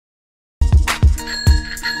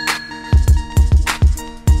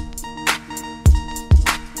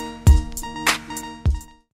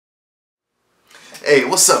Hey,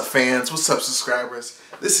 what's up, fans? What's up, subscribers?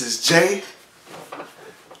 This is J.Wynn.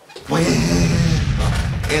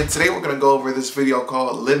 And today we're going to go over this video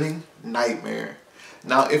called Living Nightmare.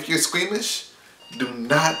 Now, if you're squeamish, do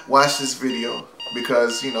not watch this video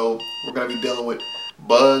because, you know, we're going to be dealing with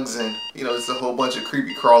bugs and, you know, it's a whole bunch of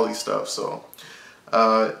creepy crawly stuff. So,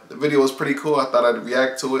 the video was pretty cool. I thought I'd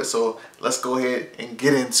react to it. So, let's go ahead and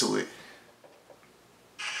get into it.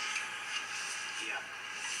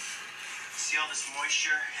 See all this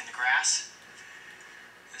moisture in the grass?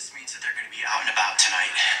 This means that they're going to be out and about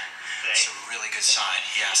tonight. It's a really good sign,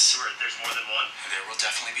 yes. There's more than one? There will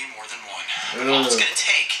definitely be more than one. But all it's going to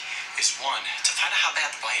take is one to find out how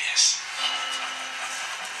bad the bite is.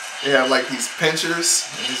 They have like these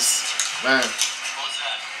pinchers and this, man. What was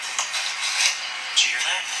that? Did you hear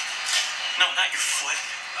that? No, not your foot.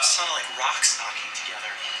 It sounded like rocks knocking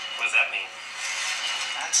together. What does that mean?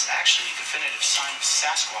 That's actually a definitive sign of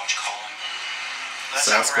Sasquatch calling. That's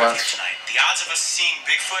Sasquatch. how we're out here tonight. The odds of us seeing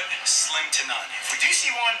Bigfoot, slim to none. If we do see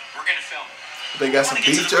one, we're going to film it. They got some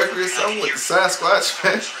beef jerky or something with the Sasquatch,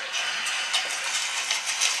 man. Ooh,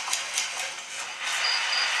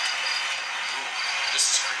 this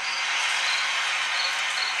is creepy.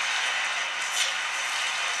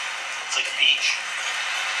 It's like a beach.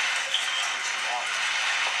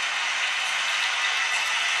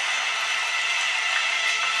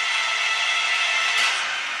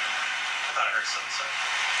 I thought I heard something.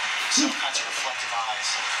 Some kinds of reflective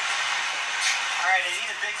eyes. Alright, I need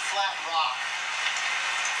a big flat rock.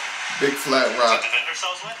 Big flat rock. To defend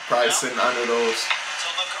ourselves with? Probably sitting under those. So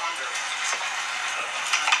look under.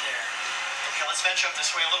 Right there. Okay, let's venture up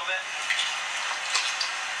this way a little bit.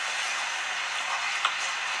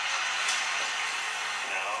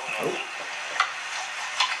 No. Oh.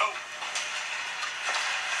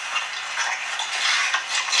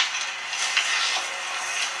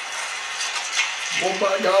 Oh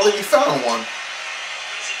my golly, we found one.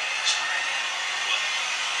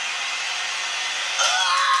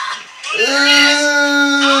 Ew.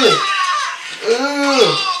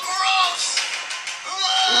 Ew. Gross!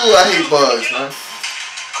 Ooh, I hate bugs, man.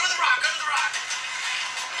 Under the rock, under the rock.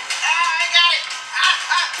 I got it.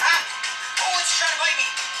 Oh, it's trying to bite me.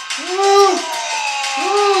 Ooh.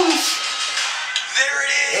 Ooh. There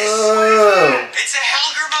it is. Ew. It's a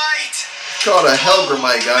hellgrammite. It's called a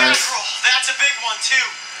hellgrammite, guys. Mackerel. That's a big one, too.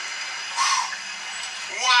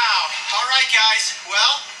 Wow. All right, guys.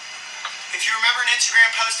 Well, if you remember an Instagram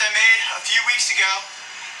post I made a few weeks ago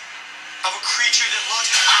of a creature that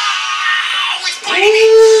looked... Oh, it's biting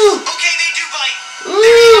me. Okay, they do bite. There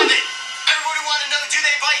you have it. Everybody want to know, do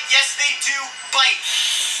they bite? Yes, they do bite.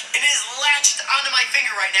 It is latched onto my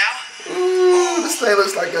finger right now. Ooh, this thing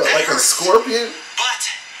looks like a scorpion. But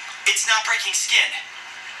it's not breaking skin.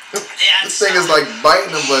 This thing is like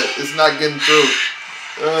biting him, but it's not getting through.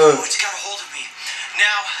 Oh, it's got a hold of me.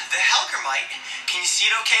 Now, the hellgrammite, can you see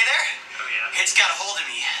it okay there? Oh, yeah. It's got a hold of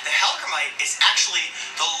me. The hellgrammite is actually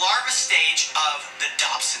the larva stage of the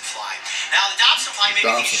Dobson fly. Now, the Dobson fly,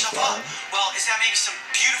 maybe you think to yourself, oh, well, is that maybe some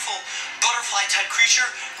beautiful butterfly-type creature?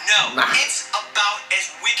 No, it's about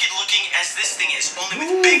as wicked-looking as this thing is, only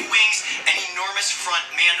with big wings and enormous front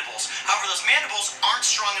mandibles. However, those mandibles aren't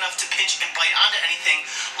strong enough to pinch and bite onto anything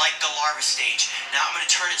like the larva stage. Now, I'm going to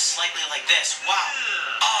turn it slightly like this. Wow.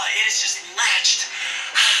 Oh, it is just latched.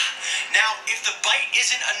 Now, if the bite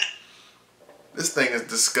isn't enough... This thing is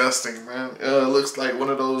disgusting, man. It looks like one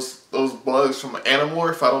of those bugs from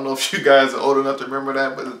Animorph. I don't know if you guys are old enough to remember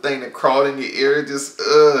that, but the thing that crawled in your ear, just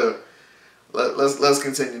Let's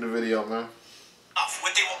continue the video, man.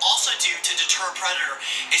 What they will also do to deter a predator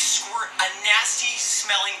is squirt a nasty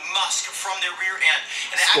smelling musk from their rear end,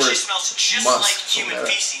 and it actually smells just like human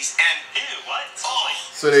feces. And Ew, what? Oh,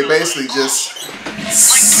 so they basically just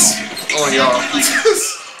on y'all.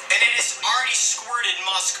 And it is already squirted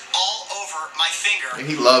musk all over my finger. And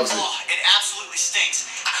he loves it. Oh, it absolutely stinks.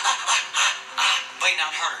 Biting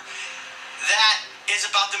out harder. That is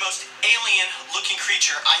about the most alien-looking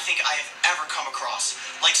creature I think I have ever come across.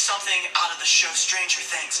 Like something out of the show Stranger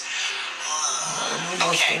Things.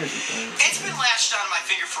 Okay, it's been latched onto my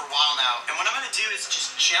finger for a while now, and what I'm going to do is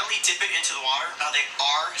just gently dip it into the water. Now, they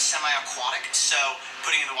are semi-aquatic, so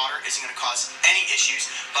putting it in the water isn't going to cause any issues,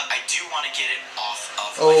 but I do want to get it off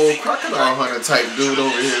of my finger. Crocodile hunter type dude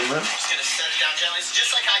over here, man. I'm just going to set it down gently. It's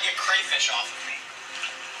just like I get crayfish off of me.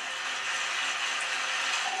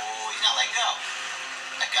 Oh, he's not letting go.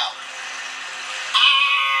 Let go.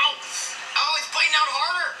 Ow! Oh, it's biting out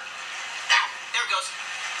harder. Ow, there it goes.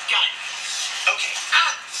 Got it. Okay.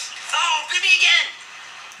 Oh, bit me again.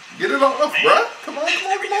 Get it off, bruh. Come on. Can't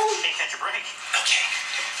catch a break. Okay.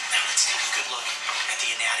 Now let's take a good look at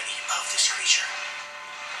the anatomy of this creature.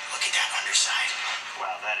 look at that underside.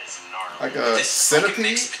 Wow, that is gnarly. Like a This is like a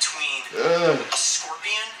centipede? mix between a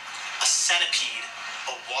scorpion, a centipede,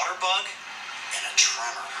 a water bug, and a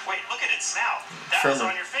tremor. Wait, look at its snout. That was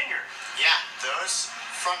Tremor. on your finger. Yeah, those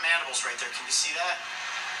front mandibles right there. Can you see that?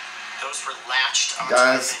 Those were latched onto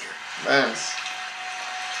Guys, the finger. man.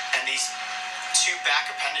 And these two back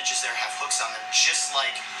appendages there have hooks on them, just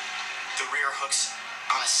like the rear hooks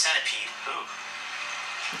on a centipede. Ooh.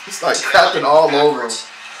 It's like crapping all over him.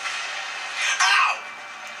 Ow!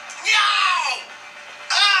 No!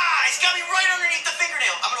 Ah! He's got me right underneath the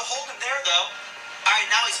fingernail. I'm gonna hold him there though. Alright,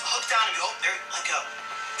 now he's hooked on me. Oh, there, let go.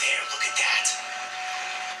 There, look at that.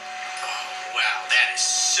 Oh, wow, that is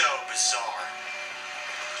so bizarre.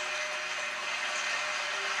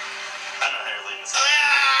 I don't know how you're leaving this.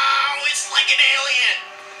 Oh, it's like an alien.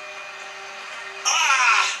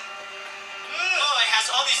 Ah! Oh, it has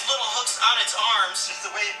all these little hooks on its arms. Just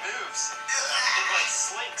the way it moves. It like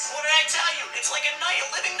slinks. What did I tell you? It's like a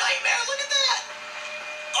living nightmare. Look at that.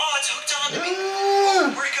 Oh, it's hooked onto me.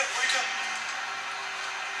 Where'd it go? Where'd it go?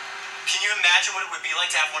 Can you imagine what it would be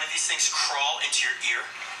like to have one of these things crawl into your ear?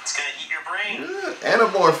 It's gonna eat your brain.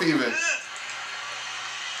 Anamorph even.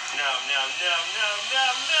 No, no, no, no, no,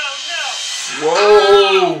 no, no.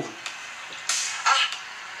 Whoa.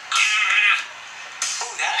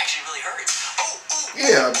 Oh, that actually really hurts. Oh,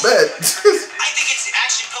 Yeah, I bet. I think it's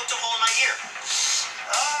actually poked a hole in my ear.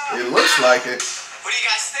 It looks like it. What do you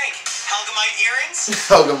guys think? Hellgrammite earrings?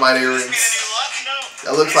 Hellgrammite This be the earrings. new look? No.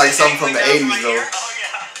 That looks like something from the 80s though. Oh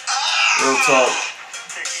yeah. Real talk.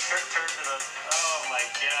 Here, you turn to the. Oh my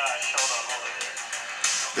gosh. Hold it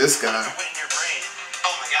there. This guy. It went in your brain.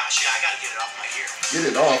 Oh my gosh, yeah, I gotta get it off my ear. Get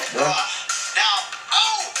it off, bro. Now,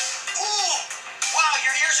 wow,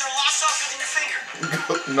 your ears are a lot softer than your finger.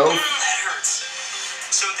 No. That hurts.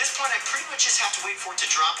 So at this point, I pretty much just have to wait for it to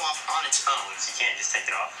drop off on its own. So you can't just take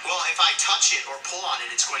it off. Well, if I touch it or pull on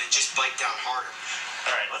it, it's going to just bite down harder.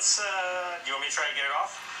 All right, let's. Do you want me to try to get it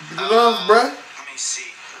off? Get it off, bruh. Let me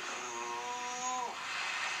see.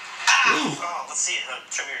 Oh, let's see it.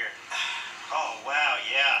 Show me your ear. Oh wow,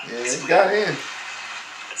 yeah. Yeah, it got in.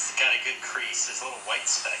 It's got a good crease. There's a little white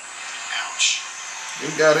speck. Ouch.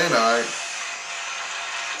 It got in, alright.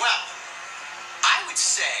 Well, I would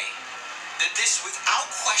say that this, without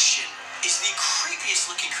question, is the creepiest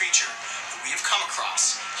looking creature that we have come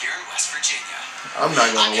across here in West Virginia. I'm not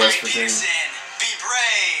going to West Harry Virginia. Peterson. Be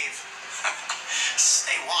brave.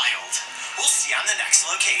 Stay wild. We'll see you on the next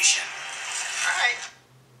location. All right.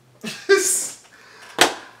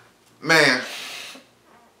 Man.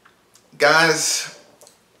 Guys,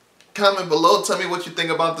 comment below. Tell me what you think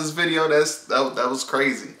about this video. That was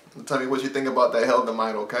crazy. Tell me what you think about that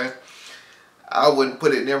hellgrammite, okay? I wouldn't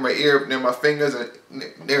put it near my ear, near my fingers, or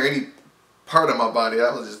near any part of my body.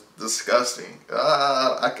 That was just disgusting.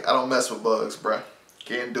 I don't mess with bugs, bruh.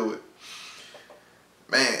 Can't do it.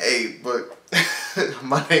 Man, hey, but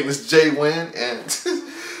my name is J.Wynn, and